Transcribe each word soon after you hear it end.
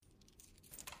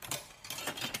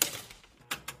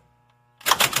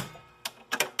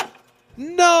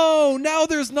No, now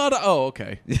there's not a... Oh,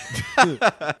 okay.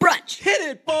 Brunch. Hit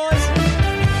it, boys!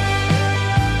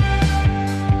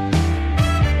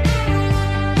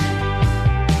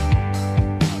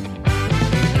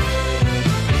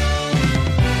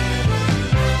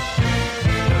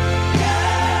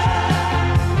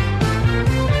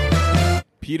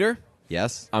 Peter,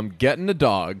 Yes. I'm getting a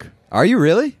dog. Are you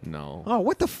really? No. Oh,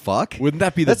 what the fuck? Wouldn't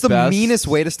that be the That's best? the meanest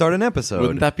way to start an episode.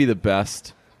 Wouldn't that be the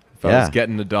best? If I Yeah. was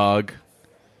getting a dog.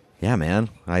 Yeah, man.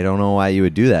 I don't know why you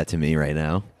would do that to me right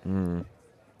now.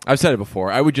 I've said it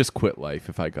before. I would just quit life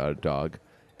if I got a dog.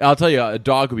 I'll tell you, a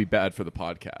dog would be bad for the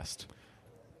podcast.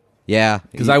 Yeah,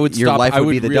 Because I would your stop. life I would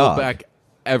would be the reel dog. back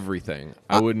everything.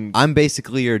 I wouldn't. I'm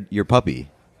basically your puppy.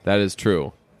 That is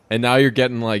true. And now you're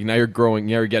getting now you're growing.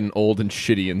 Now you're getting old and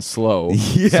shitty and slow.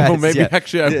 Yes, so maybe yeah.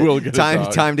 actually I will get a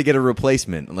dog. Time to get a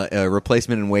replacement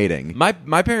in waiting. My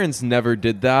parents never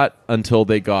did that until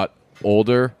they got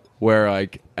older. Where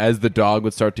as the dog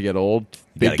would start to get old,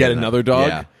 they'd gotta get get another dog.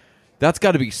 yeah. That's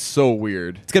got to be so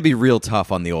weird. It's gonna be real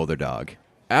tough on the older dog.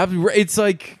 It's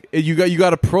like you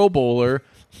got a Pro Bowler,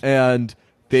 and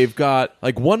they've got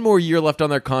one more year left on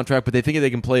their contract, but they think they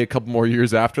can play a couple more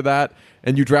years after that.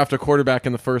 And you draft a quarterback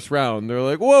in the first round. They're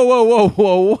like, whoa, whoa, whoa,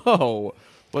 whoa, whoa.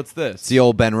 What's this? It's the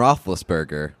old Ben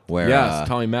Roethlisberger, where Yes,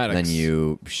 Tommy Maddox. Then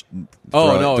you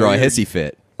Oh, throw, no, throw a you're- hissy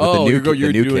fit. Oh, with the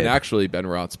you're new doing kid. actually Ben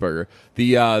Roethlisberger.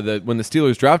 The when the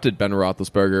Steelers drafted Ben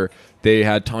Roethlisberger, they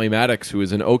had Tommy Maddox, who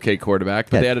was an okay quarterback,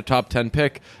 but Yeah. they had a top 10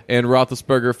 pick, and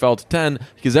Roethlisberger fell to 10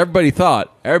 because everybody thought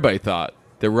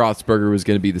that Roethlisberger was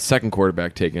going to be the second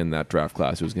quarterback taken in that draft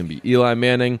class. It was going to be Eli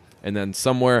Manning, and then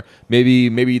somewhere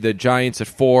maybe the Giants at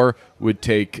 4 would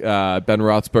take Ben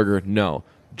Roethlisberger. No,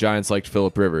 Giants liked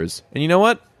Phillip Rivers, and you know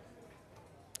what?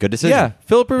 Good decision. Yeah,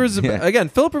 Phillip Rivers. Yeah.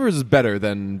 Phillip Rivers is better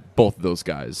than both of those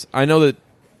guys. I know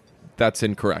that's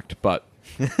incorrect, but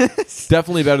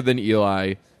definitely better than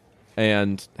Eli,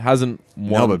 and hasn't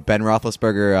won. No, but Ben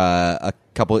Roethlisberger a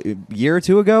year or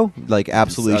two ago,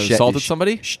 absolutely assaulted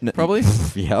somebody. Probably.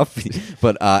 Yep,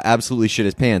 but absolutely shit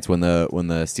his pants when the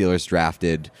Steelers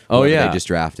drafted. Oh, whoever yeah. they just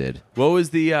drafted. What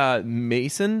was the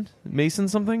Mason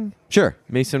something? Sure.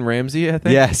 Mason Ramsey, I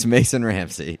think. Yes, Mason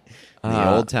Ramsey, the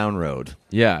Old Town Road.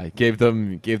 Yeah, gave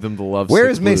them the love. Where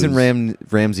Sick is Mason Blues.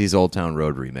 Ramsey's Old Town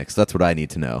Road remix? That's what I need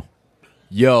to know.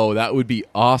 Yo, that would be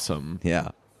awesome. Yeah.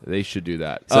 They should do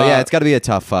that. So yeah, it's got to be a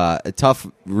tough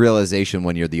realization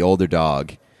when you're the older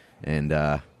dog, and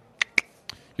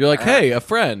you're like, hey, a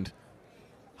friend.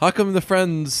 How come the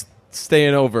friend's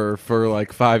staying over for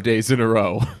 5 days in a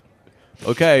row?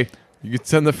 Okay, you can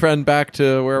send the friend back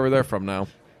to wherever they're from now.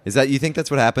 is that you think that's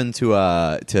what happened to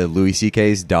Louis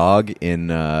C.K.'s dog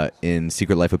in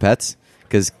Secret Life of Pets?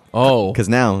 Because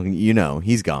now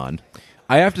he's gone.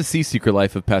 I have to see Secret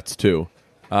Life of Pets too.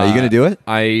 Are you going to do it?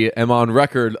 I am on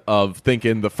record of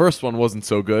thinking the first one wasn't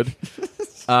so good,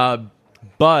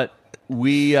 but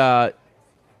we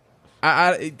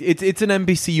it's an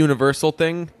NBC Universal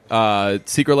thing.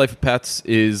 Secret Life of Pets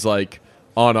is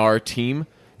on our team,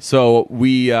 so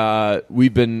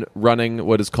we've been running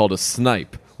what is called a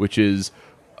snipe, which is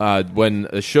when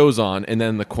a show's on and then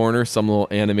in the corner some little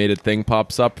animated thing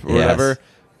pops up or Yes. whatever,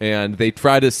 and they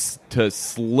try to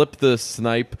slip the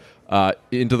snipe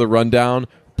into the rundown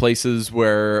places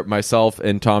where myself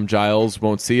and Tom Giles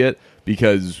won't see it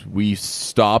because we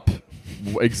stop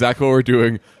exactly what we're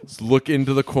doing, look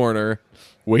into the corner,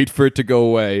 wait for it to go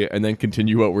away, and then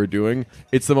continue what we're doing.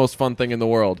 It's the most fun thing in the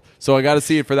world. So I got to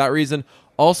see it for that reason.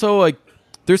 Also,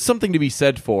 there's something to be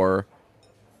said for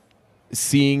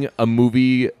seeing a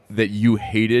movie that you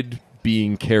hated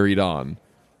being carried on.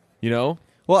 You know?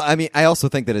 Well, I mean, I also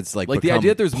think that it's The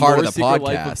idea that there's part more of the Secret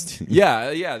podcast. Life of,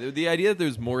 yeah. The idea that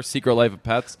there's more Secret Life of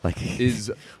Pets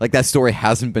is that story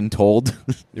hasn't been told.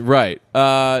 right.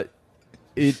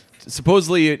 It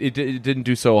supposedly it didn't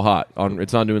do so hot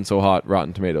it's not doing so hot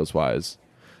Rotten Tomatoes wise.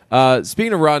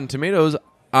 Speaking of Rotten Tomatoes,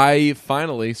 I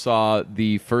finally saw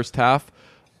the first half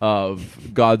of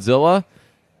Godzilla,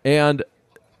 and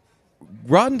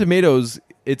Rotten Tomatoes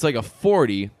it's a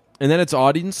 40, and then its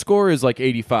audience score is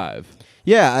 85.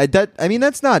 Yeah, I mean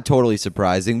that's not totally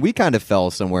surprising. We kind of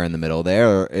fell somewhere in the middle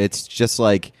there. It's just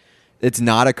it's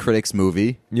not a critics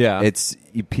movie. Yeah. It's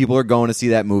people are going to see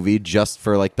that movie just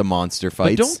for the monster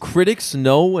fights. But don't critics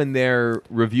know when they're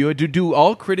reviewing? Do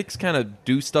all critics kind of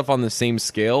do stuff on the same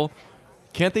scale?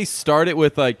 Can't they start it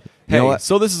with hey, know what?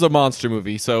 so this is a monster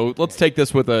movie, so let's take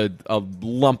this with a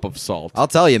lump of salt. I'll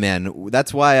tell you, man.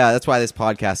 That's why this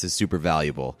podcast is super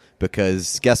valuable,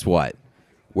 because guess what?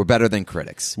 We're better than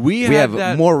critics. We have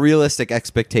that- more realistic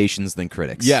expectations than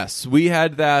critics. Yes, we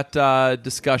had that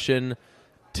discussion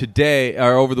today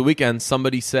or over the weekend,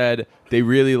 somebody said they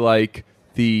really like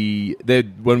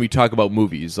when we talk about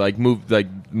movies, like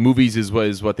movies is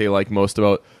what they like most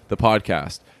about the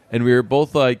podcast, and we were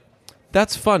both like,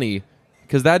 that's funny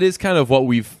because that is kind of what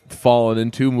we've fallen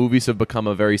into. Movies have become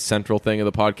a very central thing of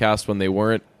the podcast when they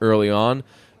weren't early on,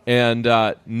 and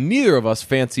neither of us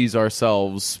fancies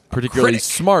ourselves particularly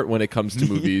smart when it comes to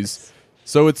movies.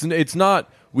 So it's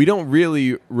not, we don't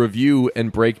really review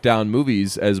and break down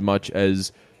movies as much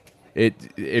as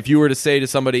if you were to say to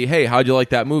somebody, hey, how'd you like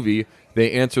that movie?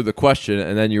 They answer the question,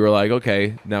 and then you were like,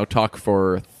 okay, now talk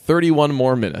for 31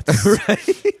 more minutes.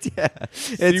 Right? Yeah.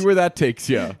 See where that takes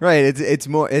you. Right. It's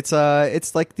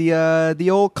like the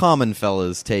old common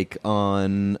fellas take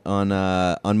on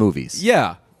movies.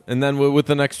 Yeah. And then with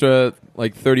an extra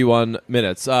like 31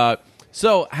 minutes.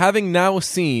 So having now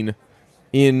seen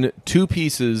in 2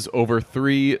 pieces over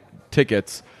 3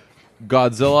 tickets,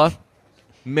 Godzilla,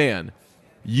 man,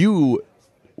 you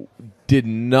did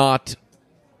not.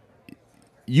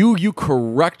 You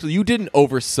didn't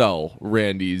oversell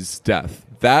Randy's death.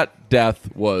 That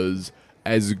death was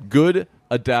as good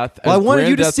a death as I wanted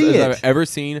you to death see as it. I've ever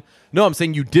seen. No, I'm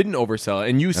saying you didn't oversell it.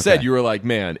 And you said, you were like,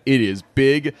 man, it is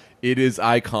big, it is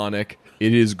iconic,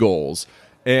 it is goals.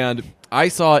 And I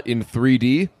saw it in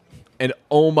 3D, and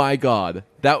oh my God,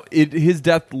 his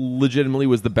death legitimately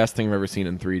was the best thing I've ever seen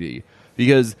in 3D.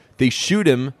 Because they shoot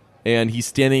him, and he's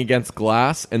standing against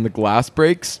glass, and the glass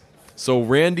breaks. So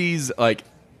Randy's like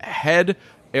head,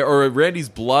 or Randy's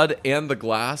blood and the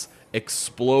glass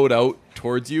explode out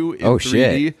towards you in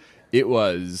 3D. Shit. It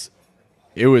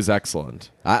was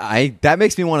excellent. I that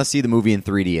makes me want to see the movie in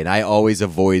 3D, and I always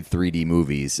avoid 3D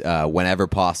movies whenever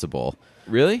possible.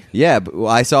 Really? Yeah, but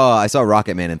I saw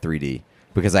Rocket Man in 3D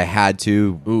because I had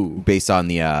to, based on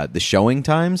the showing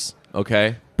times.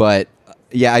 Okay. But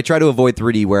yeah, I try to avoid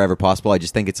 3D wherever possible. I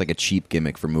just think it's like a cheap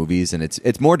gimmick for movies, and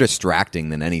it's more distracting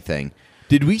than anything.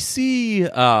 Did we see...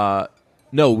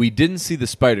 no, we didn't see the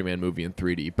Spider-Man movie in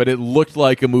 3D, but it looked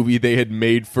like a movie they had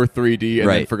made for 3D and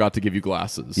then forgot to give you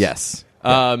glasses. Yes.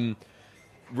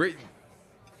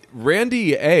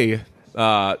 Randy A,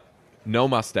 no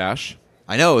mustache.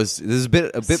 I know, this is a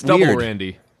bit Stubble weird.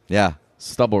 Randy. Yeah.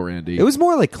 Stubble Randy. It was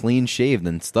more like clean shave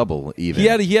than stubble, even. He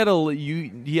had a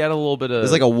little bit of... It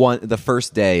was like the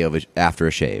first day after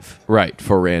a shave. Right,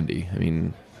 for Randy. I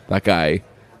mean, that guy's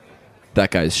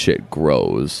shit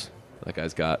grows. That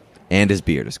guy's got... And his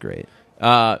beard is great.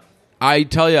 I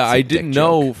tell you, I didn't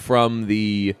know joke. from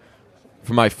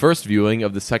my first viewing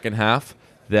of the second half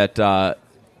that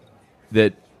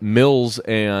that Mills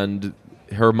and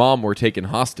her mom were taken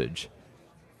hostage.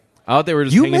 Out they were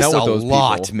just hanging out with those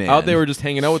people. Man. Out they were just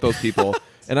hanging out with those people,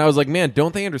 and I was like, man,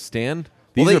 don't they understand?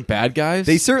 These are bad guys.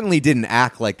 They certainly didn't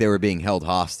act like they were being held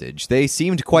hostage. They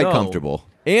seemed quite comfortable.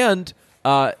 And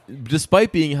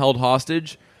despite being held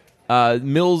hostage,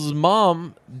 Mills'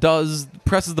 mom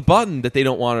presses the button that they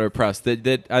don't want her to press.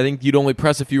 That I think you'd only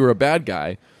press if you were a bad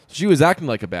guy. She was acting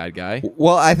like a bad guy.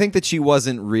 Well, I think that she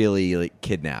wasn't really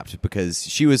kidnapped because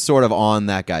she was sort of on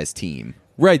that guy's team.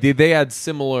 Right. They had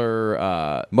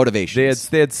similar motivations.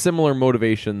 They had similar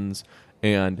motivations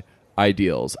and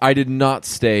ideals. I did not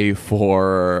stay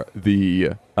for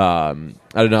the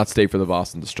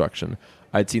Boston destruction.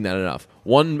 I'd seen that enough.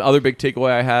 One other big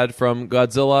takeaway I had from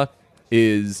Godzilla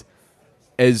is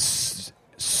as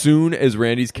soon as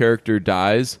Randy's character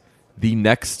dies, the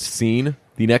next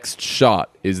shot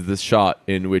is the shot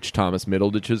in which Thomas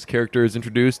Middleditch's character is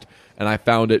introduced, and I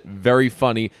found it very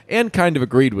funny and kind of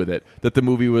agreed with it, that the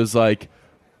movie was like,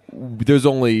 there's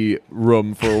only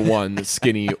room for one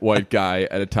skinny white guy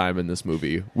at a time in this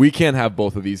movie. We can't have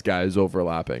both of these guys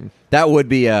overlapping. That would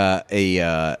be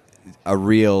a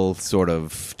real sort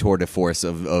of tour de force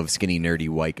of skinny, nerdy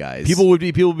white guys. People would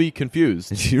be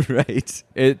confused. You're right.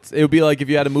 It would be like if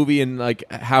you had a movie and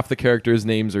like half the characters'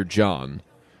 names are John.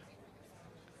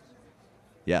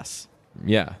 Yes.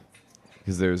 Yeah.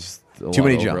 Because there's a Too lot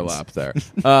many of overlap there.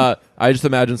 I just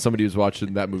imagine somebody who's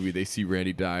watching that movie, they see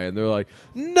Randy die, and they're like,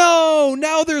 no,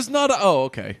 now there's not a... Oh,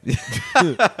 okay.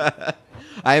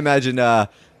 I imagine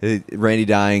Randy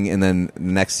dying, and then the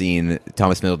next scene,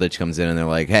 Thomas Middleditch comes in, and they're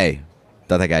like, hey,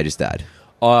 thought that guy just died.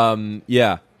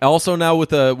 Yeah. Also now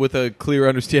with a clear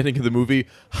understanding of the movie,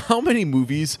 how many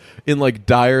movies in like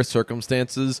dire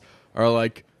circumstances are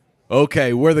like,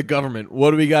 okay, we're the government.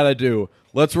 What do we got to do?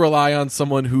 Let's rely on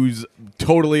someone who's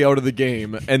totally out of the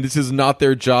game, and this is not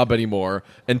their job anymore,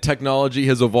 and technology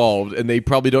has evolved, and they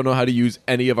probably don't know how to use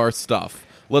any of our stuff.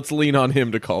 Let's lean on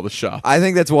him to call the shots. I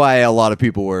think that's why a lot of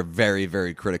people were very,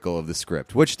 very critical of the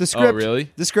script. Which the script,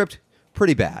 really? The script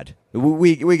pretty bad.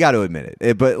 We got to admit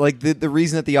it. But like the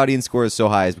reason that the audience score is so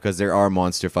high is because there are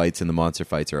monster fights, and the monster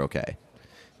fights are okay.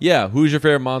 Yeah, who's your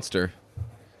favorite monster?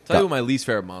 Tell you what my least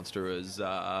favorite monster is.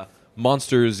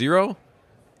 Monster Zero.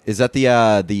 Is that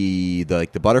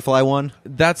the butterfly one?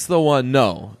 That's the one.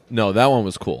 No, that one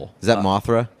was cool. Is that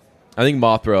Mothra? I think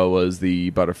Mothra was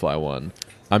the butterfly one.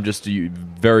 I'm just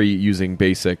very using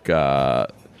basic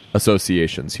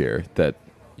associations here. That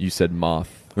you said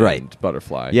moth, right? And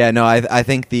butterfly. Yeah, no, I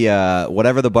think the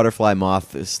whatever the butterfly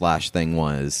moth / thing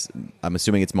was. I'm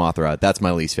assuming it's Mothra. That's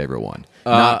my least favorite one.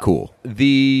 Not cool.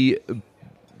 The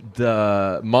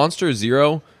Monster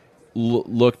Zero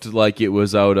looked like it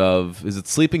was out of, is it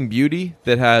Sleeping Beauty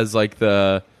that has like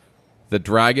the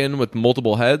dragon with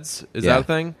multiple heads? Is that a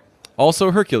thing?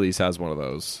 Also, Hercules has one of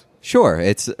those. Sure,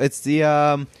 it's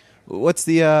the what's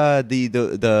the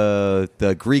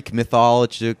Greek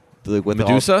mythology with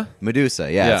Medusa?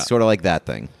 Medusa, yeah, it's sort of like that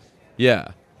thing.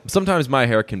 Yeah. Sometimes my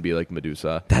hair can be like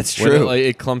Medusa. That's true.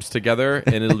 It clumps together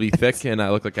and it'll be thick, and I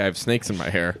look like I have snakes in my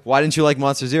hair. Why didn't you like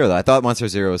Monster Zero, though? I thought Monster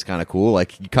Zero was kind of cool.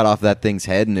 Like, you cut off that thing's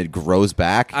head and it grows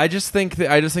back. I just think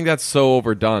that's so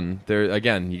overdone. There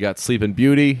again, you got Sleeping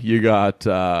Beauty. You got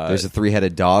there's a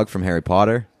 3-headed dog from Harry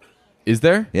Potter. Is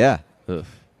there? Yeah. Ugh.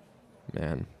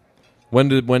 Man, when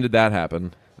did that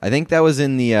happen? I think that was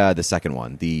in the second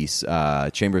one, the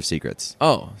Chamber of Secrets.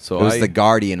 Oh, so it was the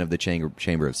guardian of the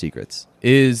Chamber of Secrets.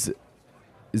 Is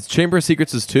Chamber of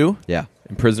Secrets is 2? Yeah.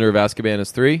 And Prisoner of Azkaban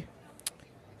is 3?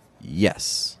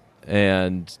 Yes.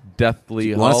 And Deathly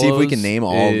Hallows. Want to see if we can name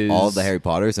all of the Harry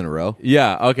Potters in a row?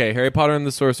 Yeah, okay. Harry Potter and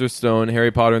the Sorcerer's Stone,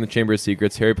 Harry Potter and the Chamber of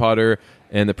Secrets, Harry Potter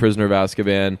and the Prisoner of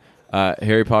Azkaban,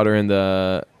 Harry Potter and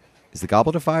the... Is the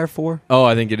Goblet of Fire 4? Oh,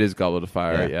 I think it is Goblet of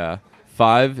Fire, yeah.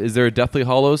 5, is there a Deathly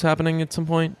Hallows happening at some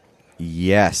point?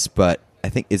 Yes, but I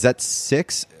think, is that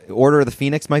 6? Order of the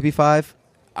Phoenix might be 5?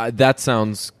 That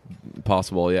sounds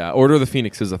possible, yeah. Order of the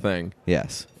Phoenix is a thing.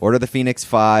 Yes. Order of the Phoenix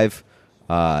 5,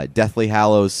 Deathly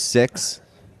Hallows 6.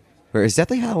 Or is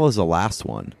Deathly Hallows the last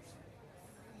one?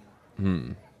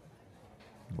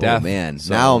 Death, oh, man.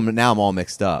 so now I'm all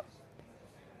mixed up.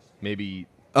 Maybe...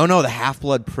 Oh, no, the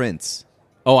Half-Blood Prince.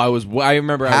 Oh, I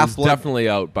remember I was definitely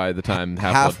out by the time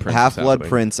Half-Blood Prince Half-Blood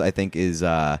Prince, I think, is 7.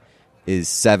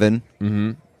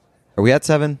 Mm-hmm. Are we at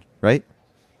 7, right?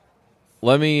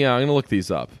 Let me... I'm going to look these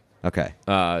up. Okay.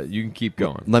 You can keep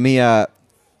going. Let me... Harry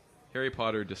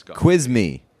Potter discography.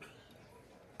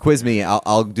 Quiz me.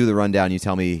 I'll do the rundown. You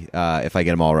tell me if I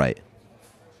get them all right.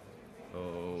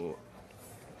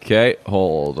 Okay,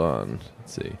 hold on.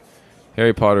 Let's see.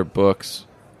 Harry Potter books.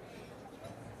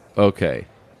 Okay.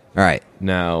 All right.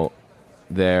 Now,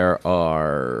 there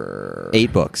are...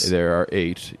 8 books. There are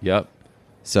 8, yep.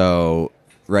 So,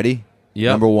 ready?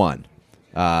 Yep. Number 1,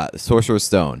 Sorcerer's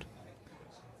Stone.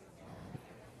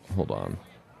 Hold on.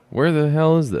 Where the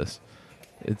hell is this?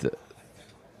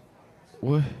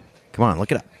 What? Come on,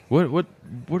 look it up. What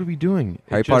are we doing?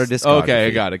 Harry Potter discography. Okay,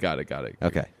 I got it.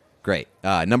 Okay, great.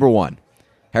 Number 1,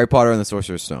 Harry Potter and the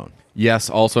Sorcerer's Stone. Yes,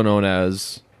 also known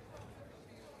as...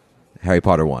 Harry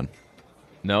Potter 1.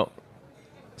 No.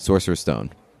 Sorcerer's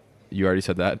Stone. You already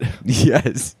said that?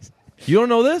 Yes. You don't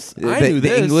know this? I knew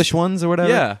this. The English ones or whatever?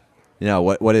 Yeah. No,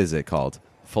 what is it called?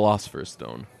 Philosopher's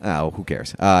Stone. Oh, who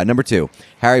cares? Number 2,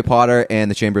 Harry Potter and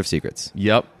the Chamber of Secrets.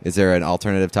 Yep. Is there an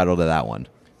alternative title to that one?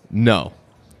 No.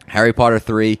 Harry Potter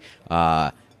 3,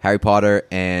 Harry Potter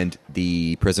and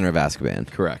the Prisoner of Azkaban.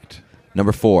 Correct.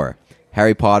 Number 4,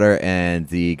 Harry Potter and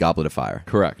the Goblet of Fire.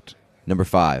 Correct. Number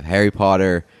 5, Harry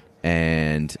Potter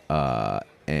and Harry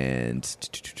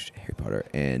Potter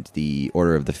and the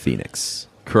Order of the Phoenix.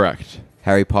 Correct.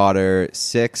 Harry Potter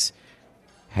 6,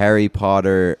 Harry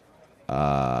Potter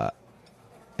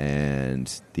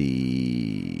and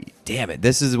the... Damn it!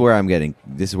 This is where I'm getting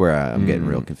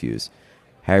real confused.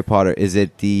 Harry Potter, is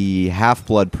it the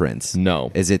Half-Blood Prince?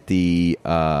 No. Is it the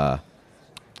Order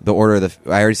of the...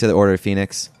 I already said the Order of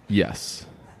Phoenix. Yes.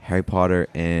 Harry Potter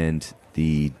and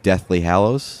the Deathly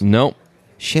Hallows? Nope.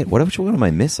 Shit, what am I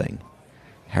missing?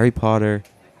 Harry Potter...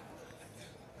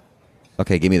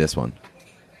 Okay, give me this one.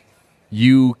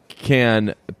 You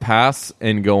can pass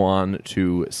and go on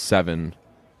to 7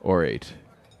 or 8.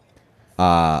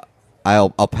 I'll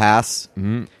pass.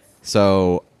 Mm-hmm.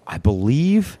 So I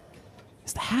believe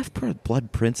is the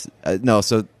Half-Blood Prince. No,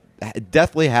 so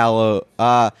Deathly Hallow.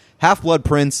 Half-Blood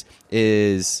Prince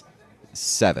is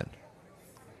 7.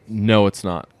 No, it's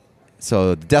not.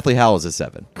 So Deathly Hallows is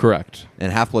 7. Correct.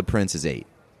 And Half-Blood Prince is 8.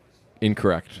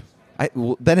 Incorrect.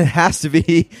 Then it has to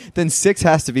be. Then 6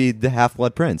 has to be the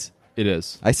Half-Blood Prince. It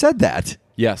is. I said that.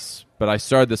 Yes, but I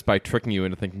started this by tricking you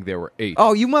into thinking there were 8.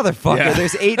 Oh, you motherfucker! Yeah.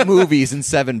 There's 8 movies and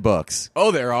 7 books.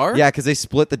 Oh, there are? Yeah, because they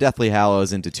split the Deathly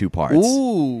Hallows into 2 parts.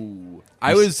 Ooh.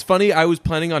 I was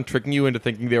planning on tricking you into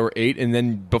thinking there were 8, and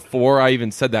then before I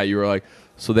even said that, you were like,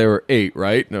 so there were 8,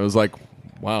 right? And I was like,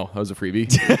 wow, that was a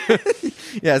freebie.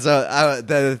 Yeah, so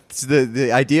the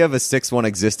idea of a 6th one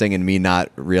existing and me not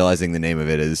realizing the name of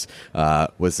it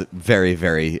was very,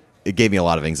 very... It gave me a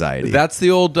lot of anxiety. That's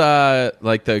the old,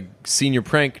 like the senior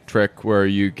prank trick where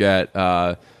you get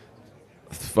 4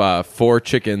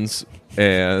 chickens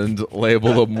and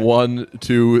label them 1,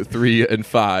 2, 3, and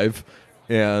 5,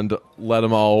 and let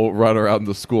them all run around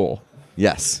the school.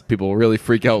 Yes. People really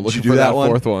freak out looking for that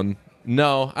 4th one.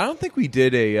 No, I don't think we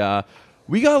did a...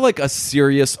 we got like a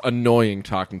serious annoying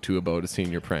talking to about a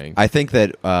senior prank. I think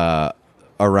that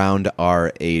around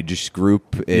our age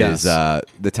group is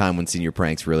the time when senior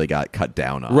pranks really got cut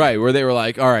down on. Right, where they were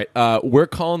like, all right, we're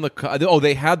calling the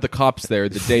they had the cops there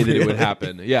the day that it would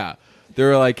happen. Yeah. They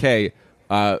were like, hey,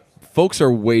 folks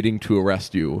are waiting to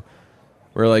arrest you.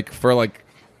 We're like, for like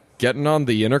getting on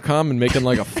the intercom and making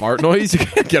like a fart noise, you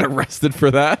can't get arrested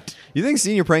for that. You think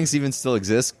senior pranks even still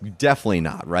exist? Definitely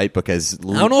not, right? Because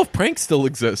I don't know if pranks still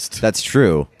exist. That's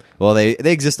true. Well, they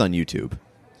exist on YouTube.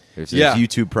 There's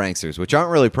YouTube pranksters, which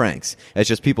aren't really pranks. It's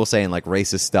just people saying like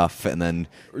racist stuff and then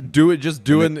and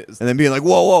then being like,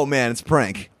 "Whoa, man, it's a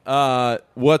prank."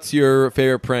 What's your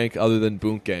favorite prank other than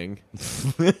Boonk Gang?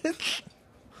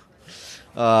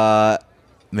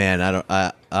 Man, I don't.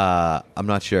 I'm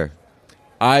not sure.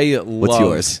 What's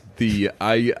yours?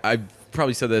 I've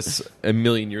probably said this a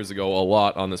million years ago a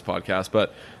lot on this podcast,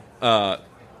 but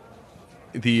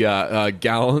the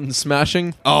gallon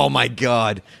smashing. Oh my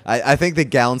god! I think the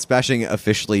gallon smashing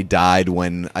officially died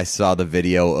when I saw the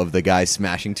video of the guy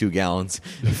smashing 2 gallons,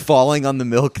 falling on the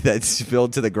milk that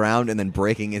spilled to the ground, and then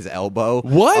breaking his elbow.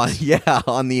 What?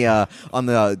 On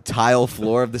the tile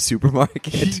floor of the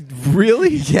supermarket.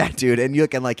 Really? Yeah, dude. And you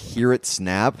can like hear it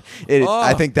snap.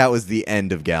 I think that was the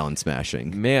end of gallon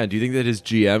smashing. Man, do you think that his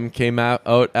GM came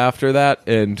out after that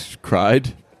and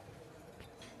cried?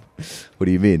 What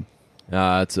do you mean?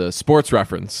 It's a sports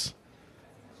reference.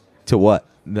 To what?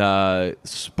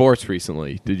 Sports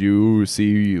recently. Did you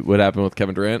see what happened with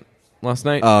Kevin Durant last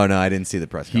night? Oh, no, I didn't see the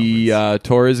press conference. He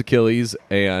tore his Achilles,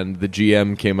 and the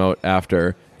GM came out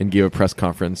after and gave a press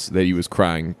conference that he was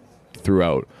crying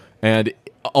throughout. And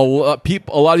a lot of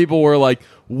people were like,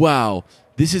 wow,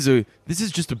 this is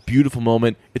just a beautiful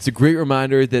moment. It's a great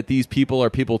reminder that these people are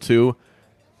people too.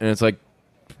 And it's like,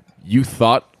 you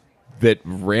thought that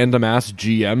random ass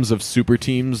GMs of super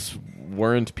teams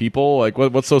weren't people? Like,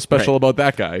 what's so special about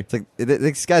that guy? It's like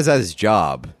this guy's at his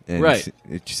job, and right.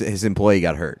 His employee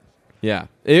got hurt. Yeah,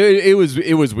 it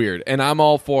was weird, and I'm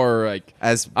all for like,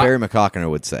 as Barry McCockner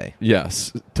would say.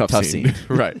 Yes, tough scene.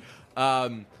 Right.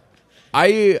 What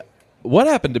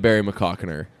happened to Barry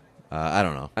McCockner? I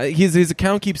don't know. His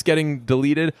account keeps getting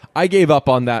deleted. I gave up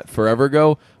on that forever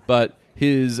ago, but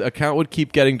his account would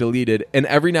keep getting deleted, and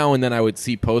every now and then I would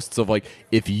see posts of like,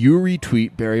 if you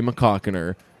retweet Barry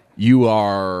McCockner, you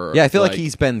are... Yeah, I feel like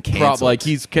he's been canceled.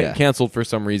 He's canceled for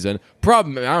some reason. I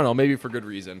don't know, maybe for good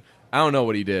reason. I don't know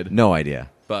what he did. No idea.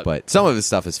 But some of his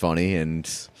stuff is funny, and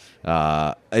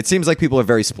it seems like people are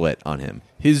very split on him.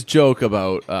 His joke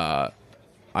about...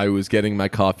 I was getting my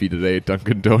coffee today at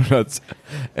Dunkin' Donuts,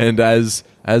 and as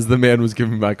the man was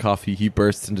giving me my coffee, he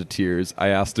burst into tears. I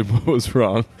asked him what was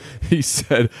wrong. He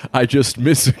said, I just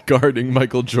miss guarding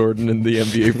Michael Jordan in the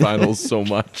NBA Finals so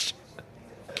much.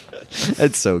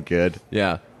 That's so good.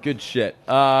 Yeah, good shit.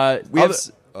 Go ahead.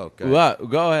 Go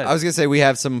ahead. I was going to say, we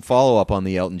have some follow-up on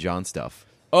the Elton John stuff.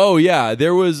 Oh, yeah.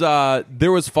 There was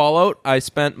Fallout. I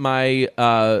spent my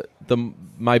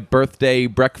birthday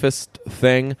breakfast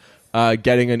thing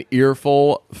getting an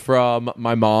earful from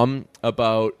my mom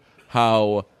about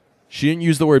how she didn't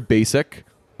use the word basic,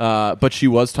 but she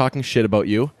was talking shit about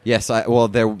you. Yes,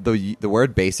 the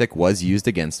word basic was used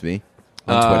against me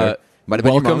on Twitter. Might have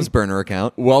been your mom's burner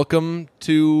account. Welcome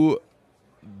to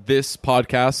this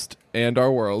podcast and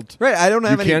our world. Right,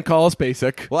 you can't call us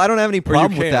basic. Well, I don't have any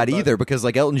problem with that either, because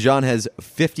like Elton John has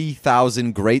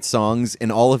 50,000 great songs,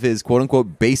 and all of his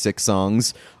quote-unquote basic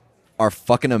songs are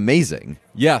fucking amazing.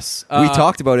 Yes. We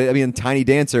talked about it. I mean, Tiny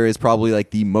Dancer is probably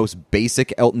like the most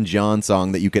basic Elton John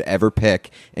song that you could ever pick.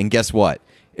 And guess what?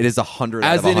 It is 100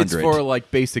 out of 100. As in it's for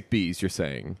like basic Bs, you're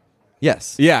saying?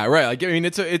 Yes. Yeah, right. Like, I mean,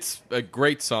 it's a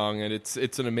great song, and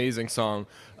it's an amazing song.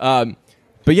 But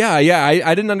yeah,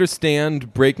 I didn't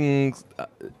understand breaking...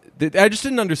 I just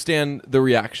didn't understand the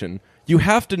reaction. You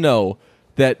have to know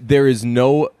that there is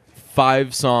no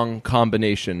 5-song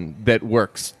combination that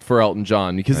works for Elton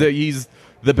John, because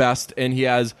the best, and he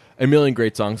has a million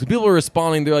great songs. And people are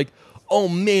responding. They're like, "Oh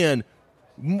man,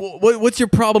 what's your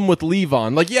problem with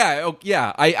Levon?" Like,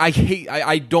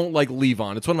 I don't like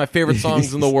Levon. It's one of my favorite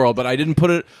songs in the world, but I didn't put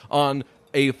it on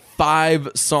a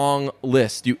 5-song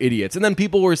list, you idiots. And then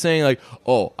people were saying like,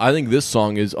 "Oh, I think this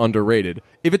song is underrated."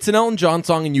 If it's an Elton John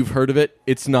song and you've heard of it,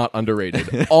 it's not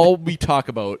underrated. All we talk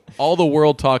about, all the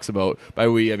world talks about, by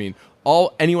we I mean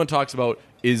all anyone talks about,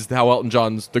 is how Elton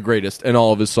John's the greatest and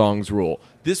all of his songs rule.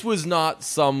 This was not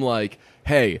some like,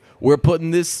 "Hey, we're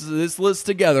putting this list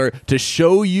together to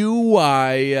show you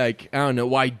why, like, I don't know,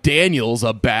 why Daniel's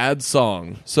a bad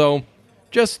song." So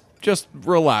just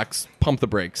relax, pump the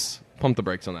brakes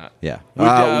on that. Yeah.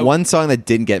 One song that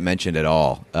didn't get mentioned at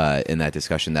all in that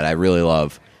discussion that I really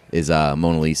love is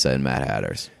Mona Lisa and Mad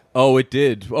Hatters. Oh, it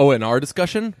did. Oh, in our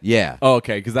discussion? Yeah. Oh,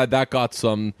 okay, because that got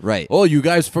some... Right. "Oh, you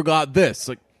guys forgot this."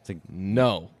 Like,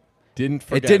 no. Didn't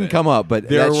forget it. Didn't come up, but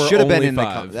there that should have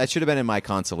been in my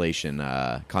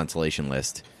consolation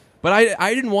list. But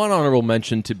I didn't want honorable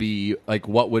mention to be like,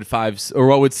 what would 5 or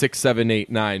what would 6, 7, 8,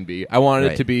 9 be? I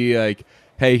wanted it to be like,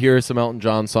 hey, here are some Elton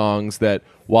John songs that,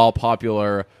 while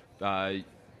popular, one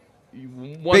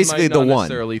basically might not the one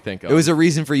necessarily think of. It was a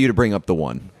reason for you to bring up the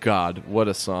one. God, what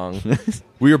a song!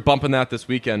 We were bumping that this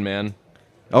weekend, man.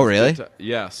 Oh, really?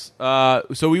 Yes.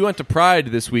 So we went to Pride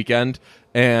this weekend,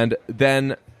 and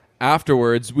then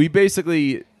afterwards, we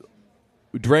basically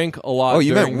drank a lot. Oh,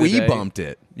 you meant we day. bumped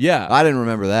it? Yeah, I didn't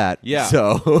remember that. Yeah.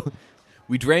 So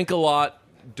we drank a lot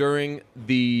during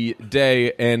the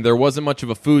day, and there wasn't much of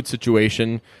a food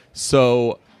situation.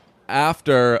 So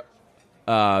after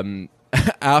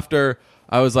after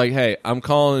I was like, "Hey, I'm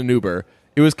calling an Uber."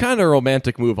 It was kind of a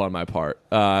romantic move on my part,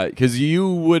 because you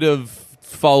would have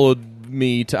followed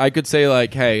me to. I could say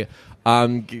like, "Hey,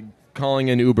 I'm calling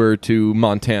an Uber to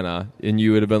Montana," and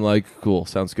you would have been like, "Cool,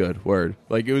 sounds good, word."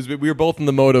 Like, it was, we were both in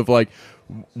the mode of like,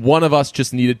 one of us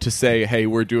just needed to say, "Hey,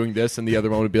 we're doing this," and the other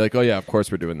one would be like, "Oh yeah, of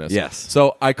course we're doing this." Yes.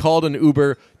 So I called an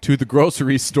Uber to the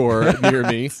grocery store near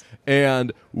me,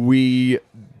 and we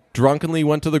drunkenly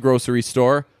went to the grocery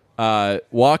store,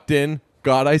 walked in,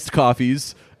 got iced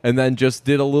coffees, and then just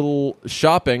did a little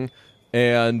shopping,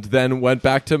 and then went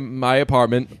back to my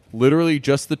apartment, literally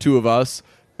just the two of us,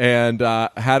 and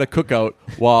had a cookout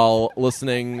while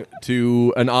listening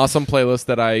to an awesome playlist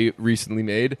that I recently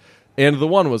made, and The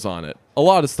One was on it. A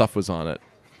lot of stuff was on it,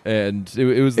 and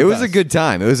it was the was a best. good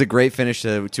time. It was a great finish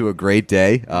to a great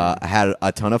day. I had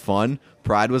a ton of fun.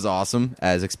 Pride was awesome,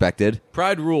 as expected.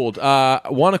 Pride ruled. I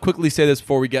want to quickly say this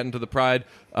before we get into the Pride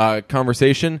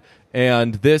conversation,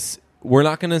 and this, we're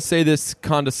not going to say this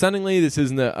condescendingly. This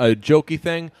isn't a jokey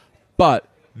thing, but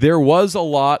there was a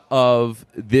lot of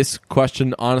this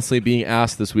question honestly being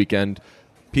asked this weekend.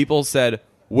 People said,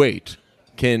 "Wait,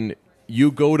 can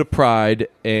you go to Pride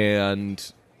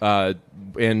and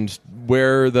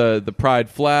wear the Pride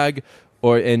flag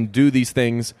and do these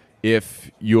things if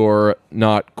you're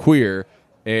not queer?"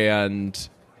 And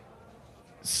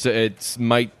so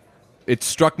it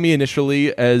struck me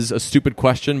initially as a stupid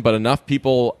question, but enough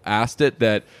people asked it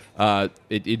that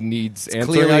it needs answering,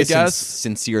 Clearly I a guess.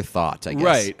 sincere thought, I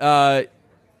guess. Right.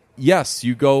 Yes,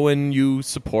 you go and you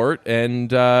support,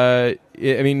 and I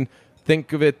mean,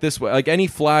 think of it this way. Like, any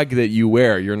flag that you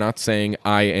wear, you're not saying,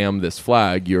 "I am this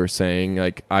flag." You're saying,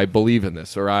 like, "I believe in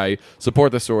this," or "I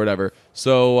support this," or whatever.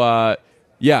 So,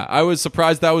 yeah, I was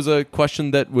surprised that was a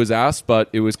question that was asked, but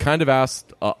it was kind of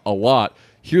asked a lot.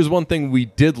 Here's one thing we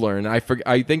did learn. I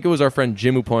think it was our friend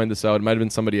Jim who pointed this out. It might have been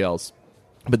somebody else.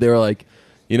 But they were like,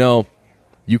 you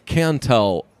can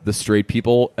tell the straight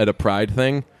people at a Pride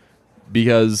thing,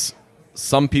 because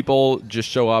some people just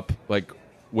show up like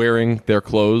wearing their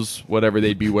clothes, whatever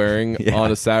they'd be wearing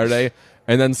on a Saturday.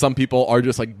 And then some people are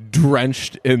just like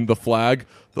drenched in the flag.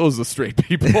 Those are straight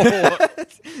people.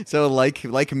 So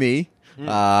like me,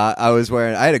 I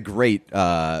had a great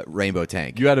rainbow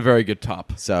tank. You had a very good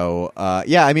top. So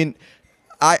yeah, I mean,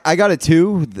 I got it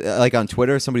too. Like on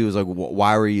Twitter, somebody was like,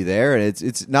 "Why were you there?" And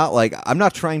it's not like I'm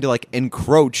not trying to like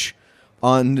encroach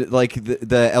on like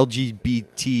the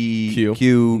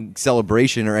LGBTQ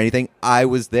celebration or anything. I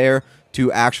was there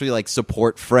to actually like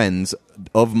support friends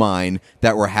of mine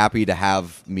that were happy to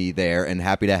have me there and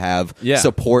happy to have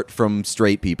support from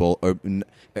straight people or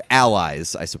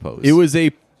allies, I suppose. It was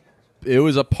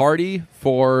a party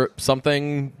for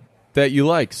something that you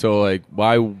like. So like,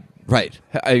 why? Right.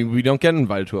 We don't get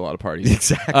invited to a lot of parties.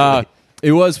 Exactly.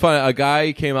 It was fun. A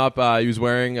guy came up. He was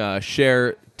wearing a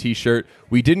Cher t-shirt.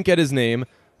 We didn't get his name.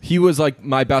 He was like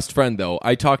my best friend, though.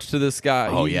 I talked to this guy.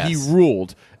 Oh, He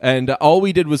ruled. And all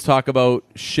we did was talk about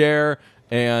Cher.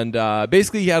 And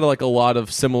basically, he had like a lot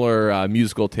of similar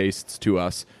musical tastes to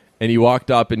us. and he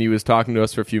walked up and he was talking to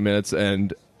us for a few minutes,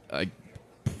 and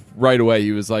right away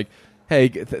he was like, hey,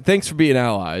 thanks for being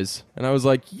allies. And I was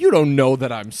like, you don't know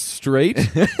that I'm straight.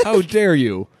 How dare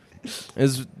you?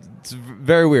 It's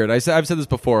very weird. I've said this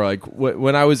before. Like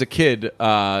when I was a kid,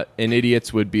 and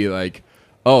idiots would be like,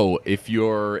 oh, if you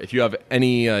have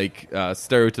any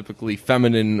stereotypically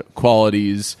feminine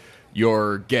qualities,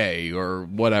 you're gay or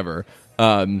whatever.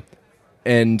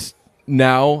 And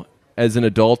now, as an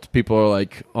adult, people are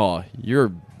like, oh,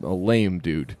 you're a lame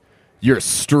dude. You're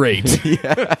straight.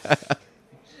 Yeah.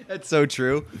 That's so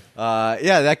true.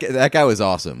 That guy was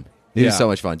awesome. He was so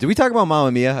much fun. Did we talk about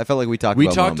Mamma Mia? I felt like we talked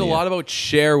about Mamma Mia. A lot about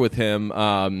Cher with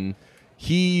him.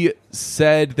 He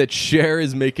said that Cher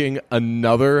is making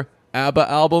another ABBA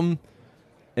album,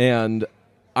 and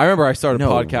I remember I started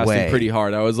podcasting pretty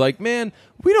hard. I was like, man,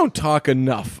 we don't talk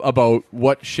enough about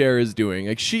what Cher is doing.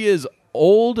 Like, she is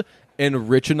old and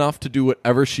rich enough to do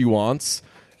whatever she wants,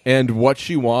 and what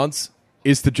she wants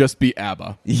is to just be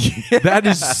ABBA. Yeah. That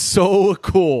is so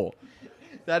cool.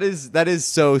 That is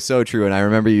so true, and I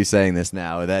remember you saying this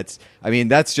now. That's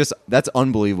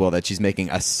unbelievable that she's making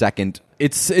a second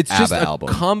It's ABBA just a album.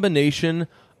 Combination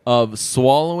of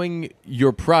swallowing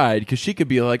your pride, because she could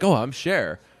be like, oh, I'm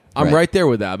Cher. I'm right there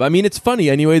with ABBA. I mean, it's funny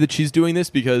anyway that she's doing this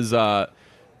because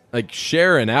like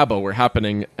Cher and ABBA were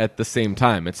happening at the same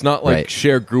time. It's not like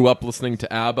Cher grew up listening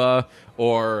to ABBA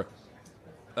or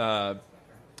I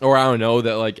don't know,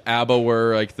 that like ABBA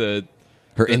were like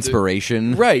her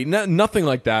inspiration. Right. Nothing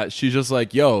like that. She's just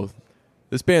like, yo,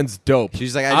 this band's dope.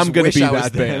 She's like, I'm going to be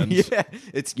that band. Yeah.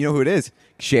 It's, you know who it is?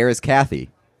 Cher is Kathy.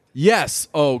 Yes.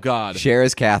 Oh, God. Cher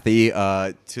is Kathy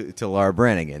to Laura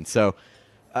Branigan. So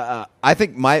I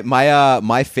think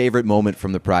my favorite moment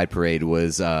from the Pride Parade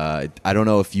was I don't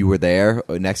know if you were there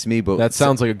next to me, but that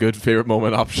sounds like a good favorite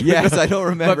moment option. Yes, I don't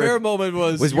remember. My favorite moment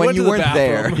was when you weren't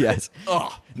there. Yes.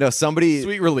 Oh. No, somebody.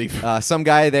 Sweet relief. Some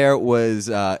guy there was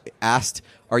asked,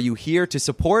 "Are you here to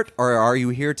support or are you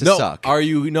here to suck?" Are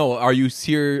you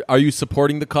here? Are you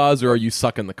supporting the cause or are you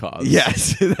sucking the cause?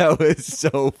 Yes, that was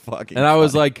so fucking. And I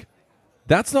was like,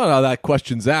 that's not how that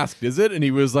question's asked, is it? And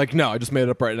he was like, no, I just made it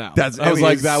up right now. I was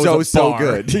like, that was so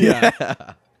good. Yeah.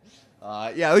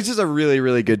 It was just a really,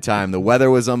 really good time. The weather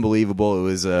was unbelievable. It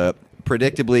was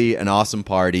predictably an awesome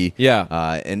party.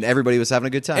 Yeah. And everybody was having a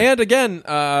good time. And again,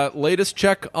 latest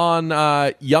check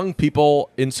on young people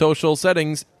in social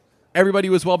settings, everybody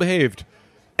was well behaved.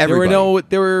 Everybody.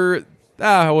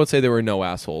 I won't say there were no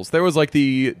assholes. There was like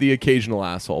the occasional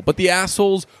asshole, but the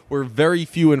assholes were very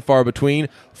few and far between.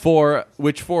 For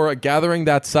a gathering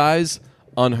that size,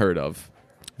 unheard of.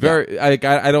 I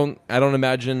don't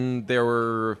imagine there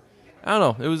were. I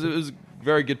don't know. It was a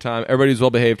very good time. Everybody was well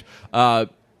behaved.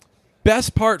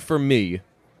 Best part for me,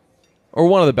 or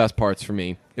one of the best parts for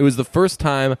me, it was the first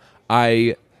time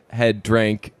I had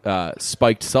drank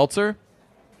spiked seltzer.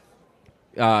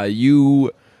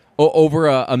 Over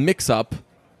a mix-up,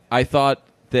 I thought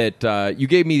that you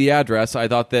gave me the address. I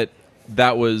thought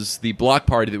that was the block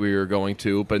party that we were going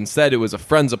to, but instead it was a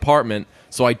friend's apartment,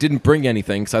 so I didn't bring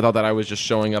anything because I thought that I was just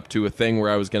showing up to a thing where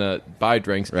I was going to buy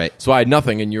drinks. Right. So I had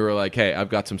nothing, and you were like, hey, I've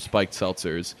got some spiked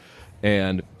seltzers.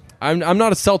 And I'm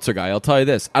not a seltzer guy, I'll tell you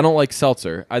this. I don't like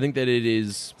seltzer. I think that it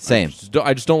is... Same.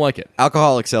 I just don't like it.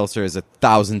 Alcoholic seltzer is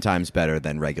 1,000 times better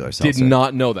than regular seltzer. Did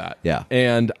not know that. Yeah.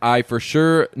 And I for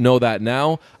sure know that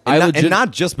now. And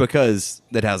not just because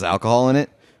it has alcohol in it,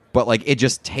 but like it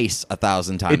just tastes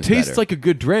 1,000 times better. It tastes like a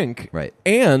good drink. Right.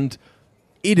 And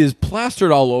it is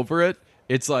plastered all over it.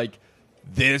 It's like,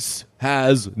 this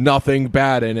has nothing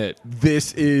bad in it.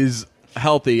 This is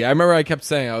healthy. I remember I kept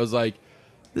saying, I was like,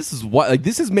 this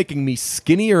is making me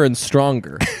skinnier and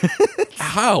stronger.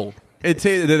 How?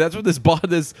 That's what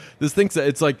this thing said.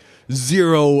 It's like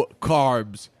 0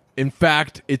 carbs. In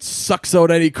fact, it sucks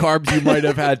out any carbs you might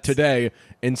have had today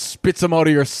and spits them out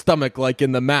of your stomach like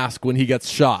in The Mask when he gets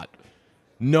shot.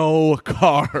 No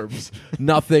carbs.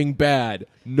 Nothing bad.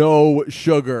 No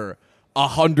sugar.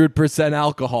 100%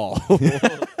 alcohol.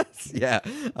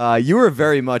 Yeah. You were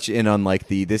very much in on like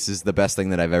this is the best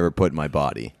thing that I've ever put in my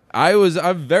body.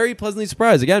 I'm very pleasantly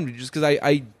surprised, again, just because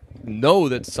I know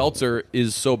that seltzer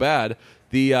is so bad.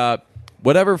 The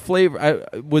whatever flavor,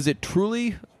 was it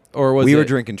Truly? Or was we were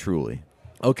drinking Truly.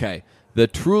 Okay. The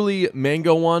Truly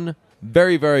mango one,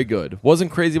 very, very good. Wasn't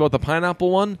crazy about the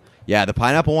pineapple one. Yeah, the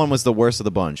pineapple one was the worst of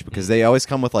the bunch because they always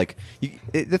come with like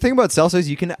the thing about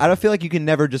seltzers. I don't feel like you can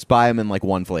never just buy them in like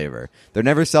one flavor. They're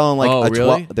never selling like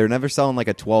they're never selling like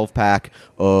a 12-pack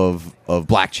of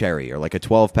black cherry or like a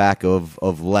 12-pack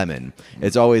of lemon.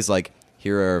 It's always like,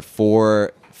 here are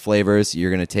 4 flavors.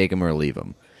 You're gonna take them or leave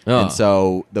them. And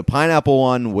so the pineapple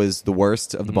one was the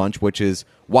worst of the bunch, which is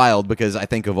wild because I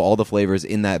think of all the flavors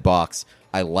in that box,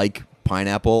 I like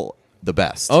pineapple the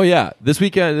best. Oh, yeah. This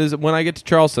weekend is when I get to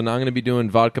Charleston, I'm going to be doing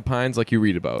vodka pines like you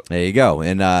read about. There you go.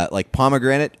 And like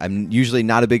pomegranate, I'm usually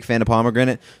not a big fan of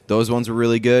pomegranate. Those ones were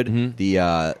really good.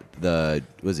 The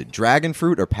was it dragon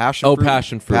fruit or passion fruit? Oh,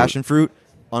 passion fruit. Passion fruit.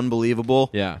 Unbelievable.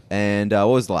 Yeah. And what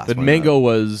was the last But one? mango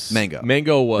was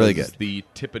Mango was really good. the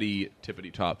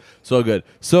tippity top. So good.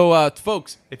 So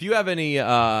folks, if you have any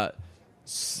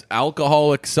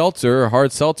alcoholic seltzer or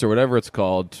hard seltzer, whatever it's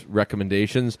called,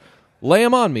 recommendations, lay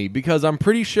them on me because I'm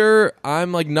pretty sure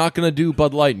I'm like not going to do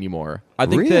Bud Light anymore. I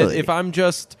think that Really? if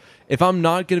I'm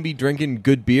not going to be drinking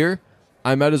good beer,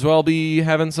 I might as well be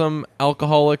having some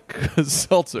alcoholic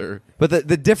seltzer. But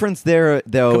the difference there,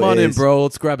 though, Come on in, is bro.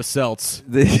 Let's grab a seltz.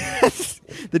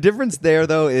 the difference there,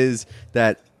 though, is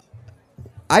that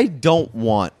I don't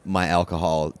want my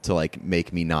alcohol to like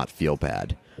make me not feel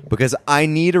bad because I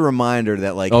need a reminder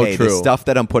that like, hey, the stuff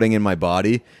that I'm putting in my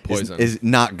body is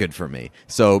not good for me.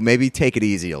 So maybe take it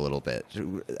easy a little bit.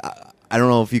 I don't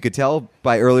know if you could tell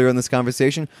by earlier in this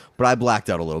conversation, but I blacked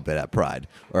out a little bit at Pride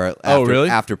or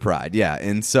after Pride, yeah.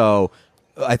 And so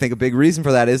I think a big reason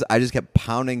for that is I just kept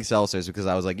pounding seltzers because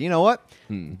I was like, you know what,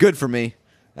 good for me.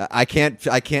 I can't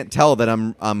tell that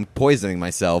I'm poisoning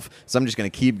myself, so I'm just going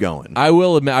to keep going. I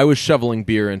will admit, I was shoveling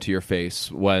beer into your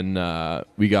face when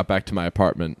we got back to my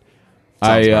apartment.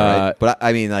 Right. But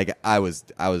I mean, like I was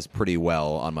pretty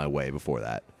well on my way before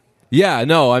that. Yeah,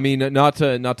 no, I mean not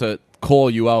to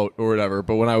call you out or whatever,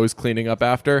 but when I was cleaning up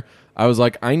after, I was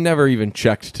like, I never even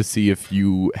checked to see if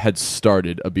you had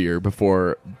started a beer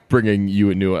before bringing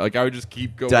you a new one. Like I would just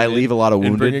keep going. Did I leave a lot of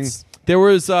wounded? There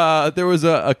was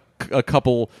a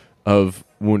couple of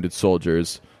wounded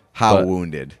soldiers. How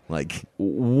wounded? Like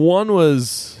one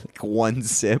was like one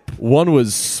sip. One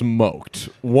was smoked.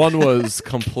 One was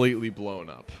completely blown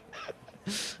up.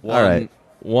 All right.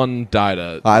 One died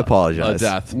I apologize. A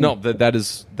death. No, that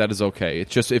is okay.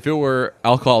 It's just if it were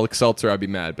alcoholic seltzer, I'd be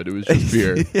mad, but it was just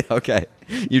beer. Okay.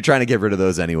 You're trying to get rid of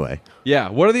those anyway. Yeah.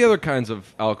 What are the other kinds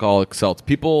of alcoholic seltzer?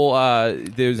 People,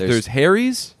 there's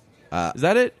Harry's. Is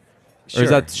that it? Sure.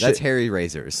 Or is that's Harry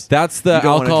Razors. That's the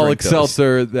alcoholic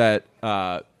seltzer that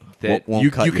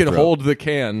you can hold the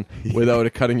can without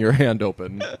it cutting your hand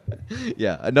open.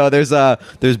 Yeah, no.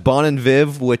 There's Bon and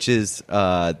Viv, which is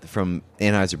from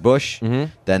Anheuser-Busch.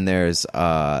 Mm-hmm. Then there's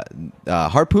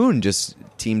Harpoon just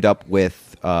teamed up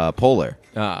with Polar.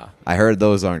 I heard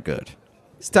those aren't good.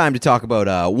 It's time to talk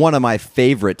about one of my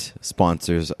favorite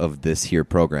sponsors of this here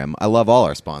program. I love all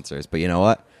our sponsors, but you know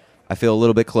what? I feel a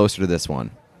little bit closer to this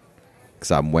one because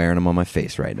I'm wearing them on my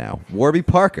face right now. Warby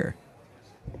Parker.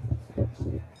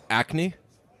 Acne?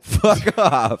 Fuck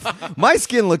off. My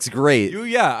skin looks great.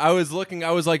 I was looking.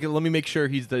 I was like, let me make sure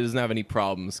he doesn't have any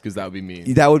problems because that would be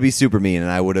mean. That would be super mean,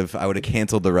 and I would have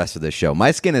canceled the rest of the show.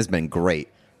 My skin has been great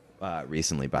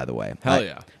recently, by the way. Hell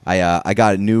yeah. I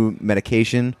got a new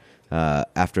medication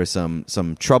after some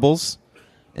troubles,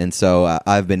 and so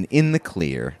I've been in the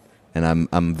clear, and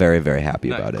I'm very, very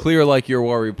happy about it. Clear like your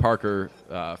Warby Parker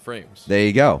frames. There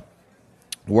you go.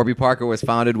 Warby Parker was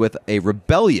founded with a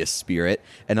rebellious spirit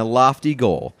and a lofty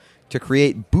goal to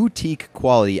create boutique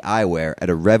quality eyewear at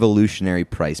a revolutionary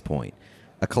price point.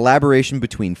 A collaboration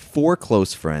between four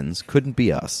close friends, couldn't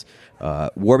be us.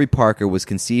 Warby Parker was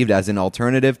conceived as an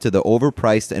alternative to the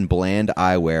overpriced and bland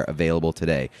eyewear available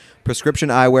today. Prescription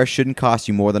eyewear shouldn't cost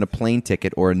you more than a plane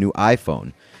ticket or a new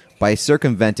iPhone. By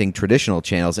circumventing traditional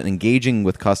channels and engaging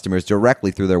with customers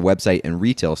directly through their website and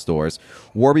retail stores,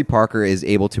 Warby Parker is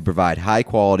able to provide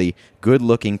high-quality,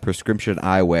 good-looking prescription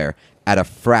eyewear at a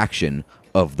fraction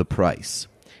of the price.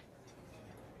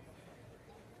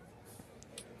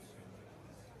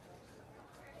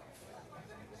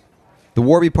 The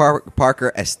Warby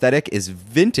Parker aesthetic is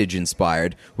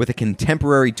vintage-inspired with a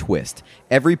contemporary twist.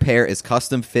 Every pair is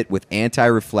custom fit with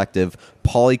anti-reflective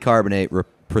polycarbonate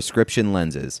prescription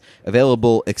lenses.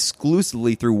 Available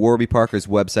exclusively through Warby Parker's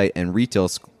website and retail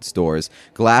stores,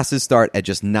 glasses start at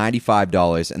just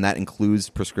 $95, and that includes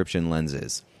prescription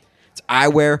lenses. It's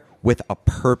eyewear with a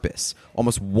purpose.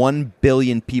 Almost 1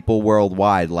 billion people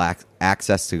worldwide lack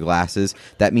access to glasses.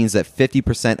 That means that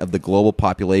 50% of the global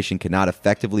population cannot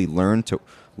effectively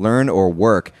learn or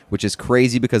work, which is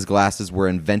crazy because glasses were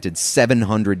invented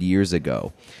 700 years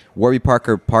ago. Warby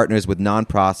Parker partners with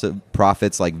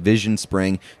non-profits like Vision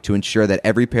Spring to ensure that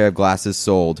every pair of glasses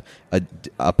sold,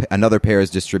 another pair is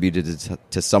distributed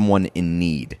to someone in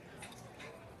need.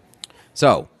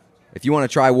 So, if you want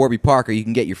to try Warby Parker, you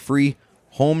can get your free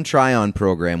home try-on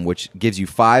program, which gives you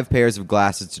 5 pairs of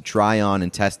glasses to try on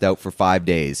and test out for 5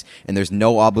 days. And there's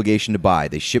no obligation to buy.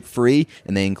 They ship free,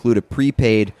 and they include a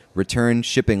prepaid return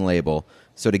shipping label.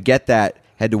 So to get that,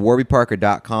 head to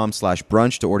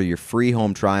warbyparker.com/brunch to order your free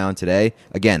home try-on today.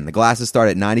 Again, the glasses start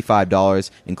at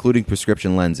 $95, including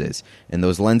prescription lenses. And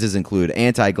those lenses include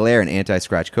anti-glare and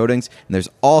anti-scratch coatings. And there's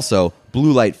also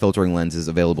blue light filtering lenses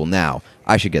available now.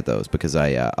 I should get those because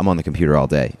I'm on the computer all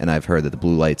day, and I've heard that the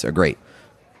blue lights are great.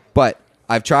 But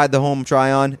I've tried the home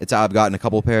try-on. It's how I've gotten a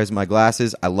couple pairs of my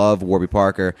glasses. I love Warby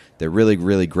Parker. They're really,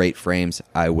 really great frames.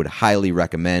 I would highly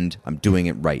recommend. I'm doing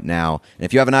it right now. And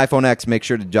if you have an iPhone X, make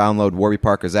sure to download Warby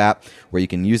Parker's app, where you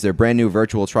can use their brand new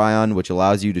virtual try-on, which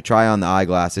allows you to try on the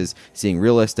eyeglasses, seeing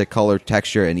realistic color,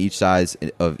 texture, and each size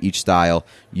of each style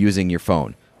using your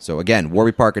phone. So again,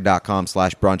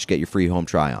 warbyparker.com/brunch. Get your free home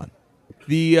try-on.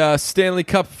 The Stanley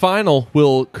Cup final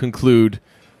will conclude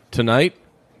tonight.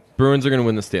 Bruins are going to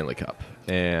win the Stanley Cup.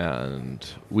 And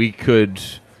we could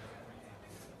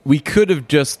have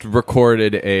just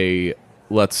recorded a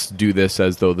let's do this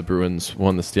as though the Bruins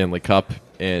won the Stanley Cup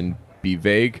and be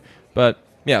vague. But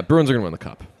yeah, Bruins are going to win the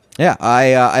cup. Yeah,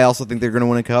 I also think they're going to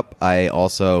win a cup. I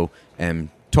also am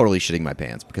totally shitting my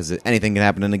pants because anything can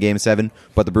happen in a Game 7,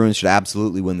 but the Bruins should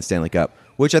absolutely win the Stanley Cup,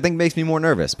 which I think makes me more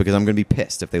nervous because I'm going to be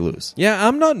pissed if they lose. Yeah,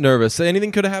 I'm not nervous.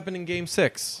 Anything could have happened in Game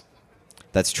 6.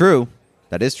 That's true.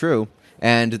 That is true.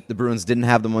 And the Bruins didn't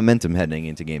have the momentum heading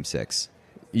into Game 6.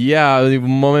 Yeah, the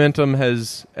momentum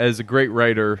has, as a great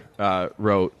writer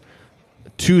wrote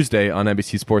Tuesday on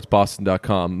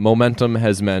NBCSportsBoston.com, momentum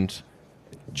has meant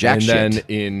jack and shit. then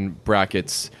in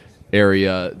brackets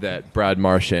area that Brad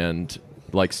Marchand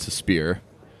likes to spear.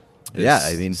 Yeah,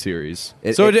 I mean, series.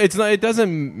 It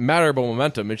doesn't matter about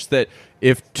momentum. It's that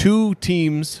if two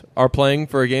teams are playing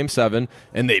for a Game 7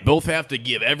 and they both have to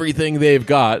give everything they've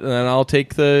got, then I'll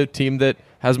take the team that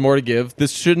has more to give.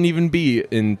 This shouldn't even be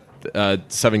in a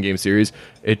 7-game series.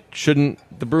 The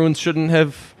Bruins shouldn't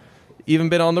have even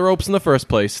been on the ropes in the first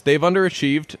place. They've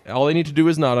underachieved. All they need to do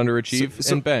is not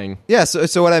underachieve and bang. Yeah.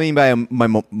 So what I mean by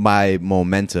my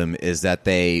momentum is that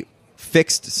they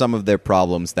fixed some of their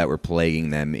problems that were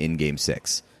plaguing them in Game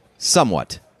 6.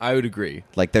 Somewhat. I would agree.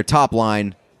 Like, their top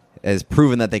line has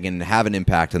proven that they can have an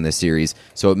impact on this series,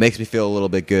 so it makes me feel a little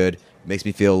bit good. It makes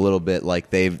me feel a little bit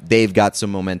like they've got some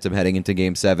momentum heading into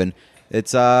Game 7.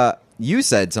 It's you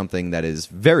said something that is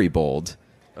very bold.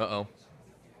 Uh-oh.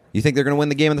 You think they're going to win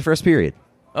the game in the first period?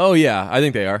 Oh, yeah, I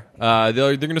think they are.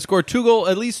 They're going to score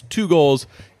at least 2 goals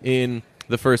in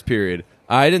the first period.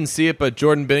 I didn't see it, but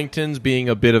Jordan Binnington's being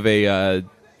a bit of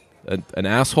an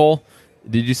asshole.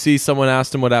 Did you see someone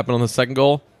asked him what happened on the second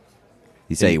goal?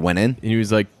 He said he went in? And he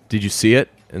was like, did you see it?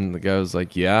 And the guy was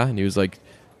like, yeah. And he was like,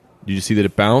 did you see that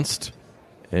it bounced?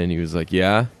 And he was like,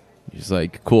 yeah. He's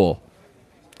like, cool.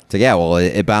 So, yeah, well,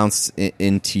 it bounced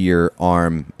into your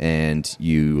arm, and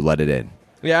you let it in.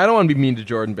 Yeah, I don't want to be mean to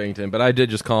Jordan Binnington, but I did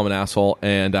just call him an asshole,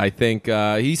 and I think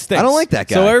he stinks. I don't like that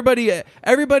guy. So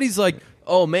everybody's like,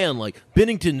 oh man, like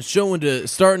Binnington's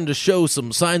starting to show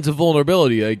some signs of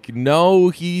vulnerability. Like, no,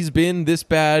 he's been this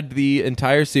bad the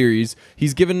entire series.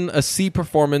 He's given a C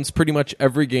performance pretty much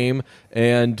every game,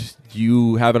 and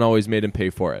you haven't always made him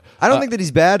pay for it. I don't think that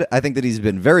he's bad. I think that he's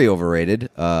been very overrated.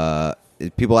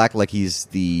 People act like he's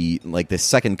the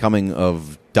second coming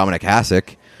of Dominic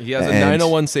Hasek. He has a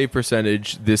 901 save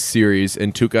percentage this series,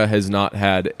 and Tuukka has not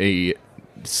had a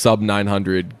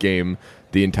sub-900 game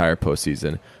the entire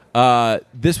postseason.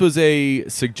 This was a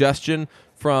suggestion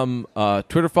from a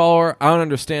Twitter follower. I don't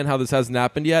understand how this hasn't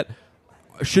happened yet.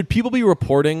 Should people be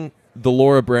reporting the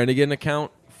Laura Branigan account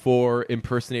for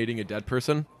impersonating a dead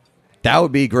person? That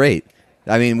would be great.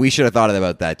 I mean, we should have thought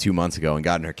about that 2 months ago and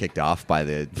gotten her kicked off by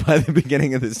the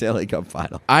beginning of the Stanley Cup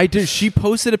final. I did. She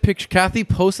posted a picture. Kathy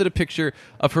posted a picture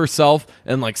of herself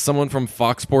and like someone from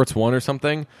Fox Sports 1 or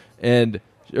something,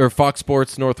 or Fox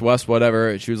Sports Northwest,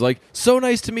 whatever. She was like, "So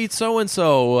nice to meet so and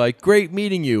so. Like, great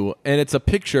meeting you." And it's a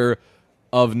picture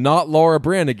of not Laura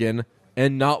Branigan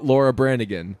and not Laura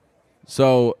Branigan.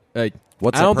 So, like,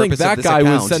 What's I don't the think purpose of that this guy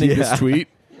account? was sending Yeah. this tweet.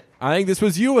 I think this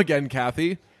was you again,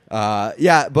 Kathy.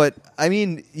 Yeah, but I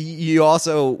mean, you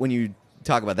also, when you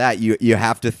talk about that, you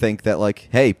have to think that, like,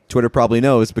 hey, Twitter probably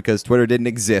knows because Twitter didn't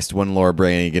exist when Laura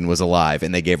Branigan was alive,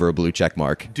 and they gave her a blue check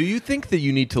mark. Do you think that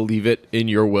you need to leave it in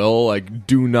your will? Like,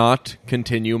 do not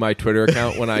continue my Twitter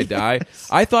account when I die?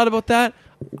 I thought about that.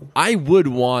 I would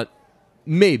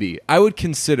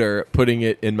consider putting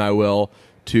it in my will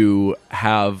to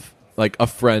have, like, a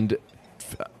friend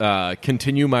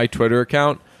continue my Twitter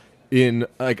account in,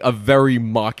 like, a very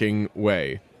mocking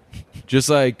way. Just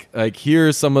like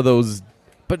here's some of those,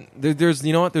 but there's,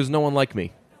 you know what? There's no one like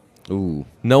me. Ooh,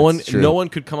 No one that's true. no one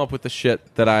could come up with the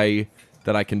shit that I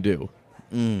can do.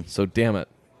 So damn it.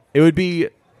 It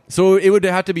would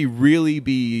have to be really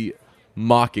be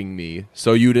mocking me.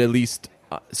 So you'd at least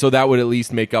so that would at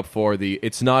least make up for the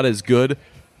it's not as good,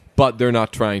 but they're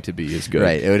not trying to be as good.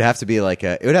 Right. It would have to be like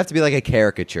a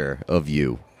caricature of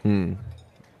you.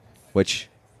 Which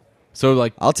So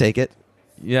like I'll take it.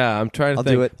 yeah, I'm trying to I'll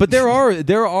think. do it. But there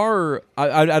are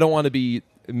I don't want to be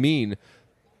mean.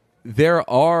 There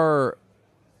are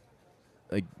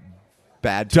like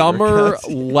Bad Twitter dumber, accounts.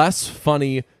 less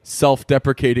funny,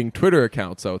 self-deprecating Twitter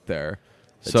accounts out there.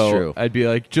 That's So true. I'd be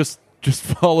like, just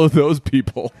follow those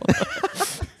people.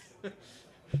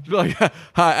 Like,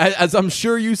 hi, as I'm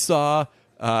sure you saw,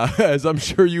 as I'm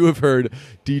sure you have heard,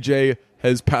 DJ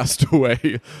has passed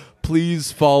away.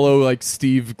 Please follow like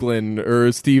Steve Glynn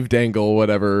or Steve Dangle,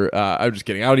 whatever. I'm just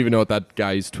kidding. I don't even know what that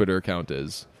guy's Twitter account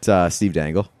is. It's Steve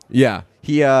Dangle. Yeah.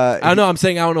 He I don't know. I'm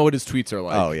saying I don't know what his tweets are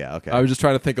like. Oh, yeah, okay. I was just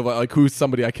trying to think of like who's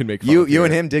somebody I can make fun You of here.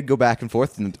 and him did go back and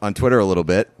forth on Twitter a little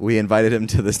bit. We invited him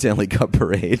to the Stanley Cup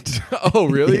parade. Oh,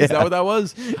 really? Is that Yeah. what that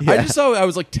was? Yeah. I just saw I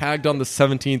was like tagged on the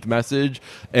 17th message,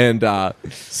 and I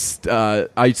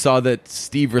saw that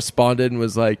Steve responded and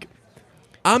was like,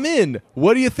 "I'm in.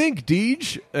 What do you think,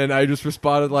 Deej?" And I just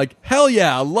responded like, "Hell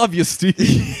yeah, I love you,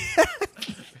 Steve."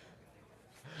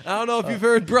 I don't know if you've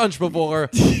heard Brunch before,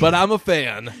 but I'm a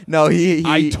fan. No,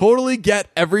 I totally get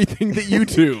everything that you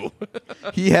do.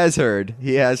 he has heard.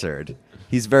 He has heard.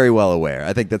 He's very well aware.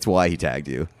 I think that's why he tagged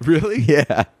you. Really?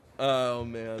 Yeah. Oh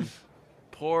man,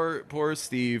 poor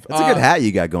Steve. That's a good hat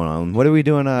you got going on. What are we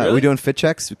doing? Are Really? we doing fit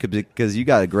checks? Because you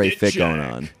got a great fit going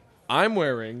check. on. I'm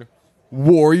wearing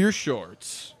Warrior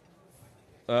shorts.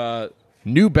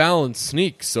 New Balance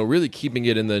sneaks, so really keeping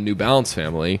it in the New Balance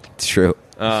family. It's true.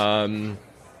 I'm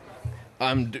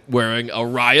wearing a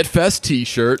Riot Fest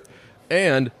t-shirt,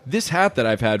 and this hat that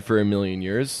I've had for a million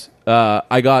years.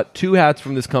 I got 2 hats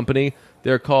from this company.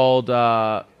 They're called, what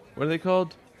are they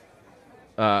called?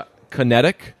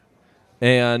 Kinetic.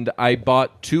 And I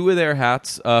bought 2 of their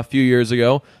hats a few years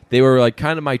ago. They were like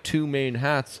kind of my 2 main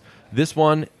hats. This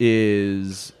one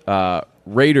is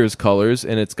Raiders colors,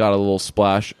 and it's got a little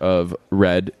splash of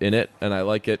red in it, and I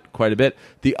like it quite a bit.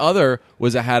 The other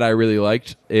was a hat I really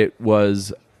liked. It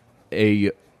was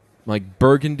a like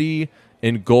burgundy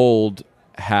and gold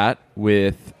hat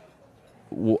with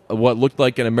what looked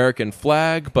like an American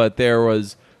flag, but there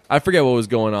was I forget what was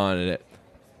going on in it.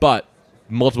 But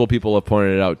multiple people have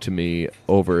pointed it out to me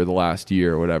over the last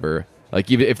year or whatever. Like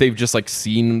even if they've just like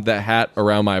seen the hat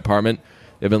around my apartment,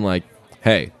 they've been like,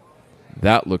 "Hey,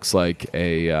 that looks like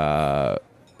a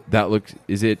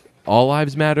is it All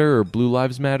Lives Matter or Blue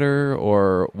Lives Matter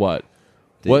or what?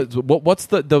 What's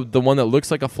the one that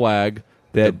looks like a flag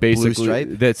that The blue basically stripe?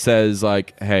 that says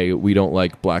like, "Hey, we don't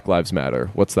like Black Lives Matter."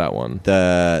 What's that one?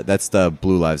 That's the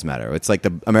Blue Lives Matter. It's like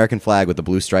the American flag with the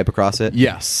blue stripe across it.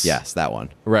 Yes. Yes, that one.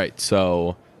 Right.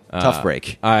 So Tough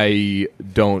break. I'm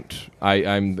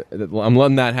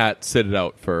letting that hat sit it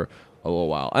out for a little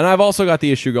while. And I've also got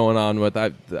the issue going on with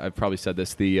I've probably said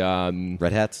this, the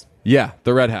Red hats. yeah,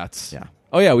 the red hats. Yeah.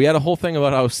 Oh yeah, we had a whole thing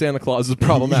about how Santa Claus is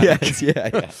problematic. Yes,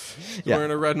 yeah. Yeah.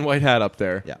 Wearing a red and white hat up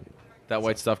there. Yeah. That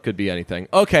white stuff could be anything.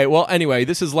 Okay, well anyway,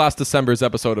 this is last December's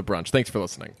episode of Brunch. Thanks for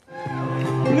listening.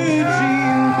 Blue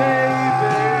jean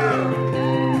baby,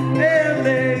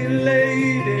 LA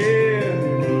lady.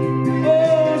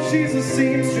 Oh, she's a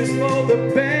seamstress for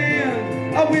the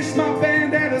band. I wish my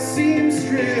band had a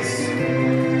seamstress.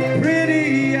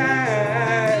 Pretty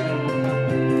eyed,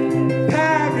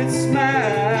 pirate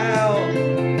smile.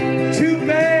 Too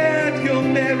bad you'll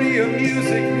marry a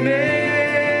music man.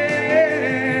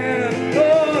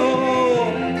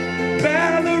 Oh,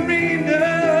 ballerina,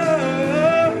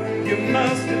 you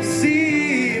must have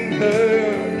seen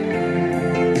her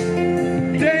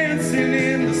dancing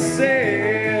in the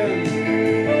sand.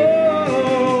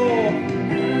 Oh,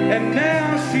 and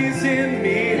now she's in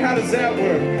me. How does that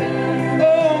work?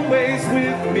 Always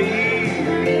with me.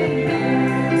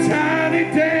 Tiny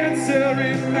dancer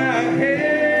in my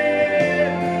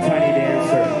head. Tiny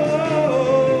dancer.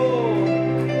 Oh,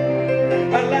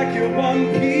 I like your one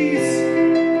piece.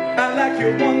 I like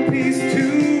your one piece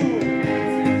too.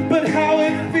 But how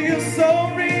it feels so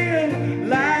real,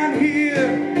 lying here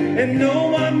and no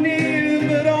one near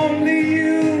but only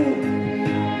you.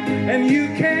 And you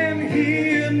can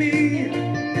hear me,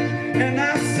 and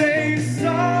I say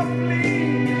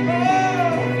softly,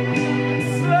 oh,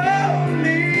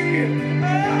 slowly, oh,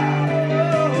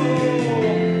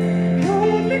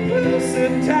 hold me closer,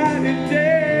 tiny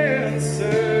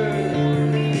dancer.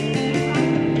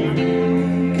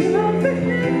 Get off the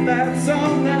headlights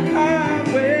on the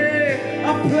highway.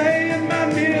 I'm playing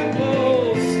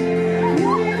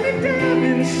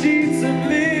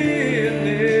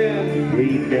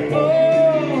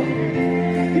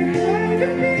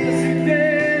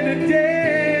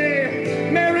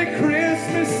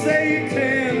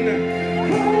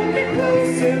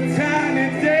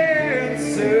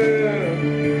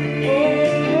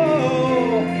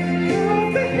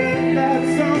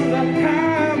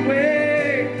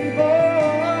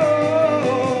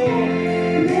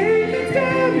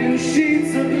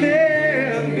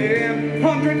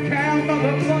 100-pound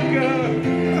motherfucker.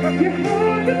 You're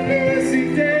on a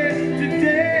busy day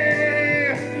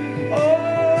today.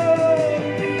 Oh,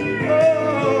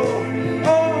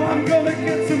 I'm gonna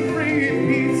get some free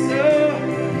pizza.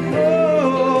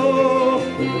 Oh,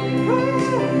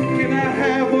 can I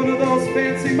have one of those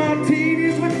fancy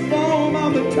martinis with foam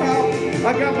on the top?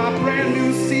 I got my brand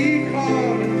new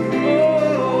C-card.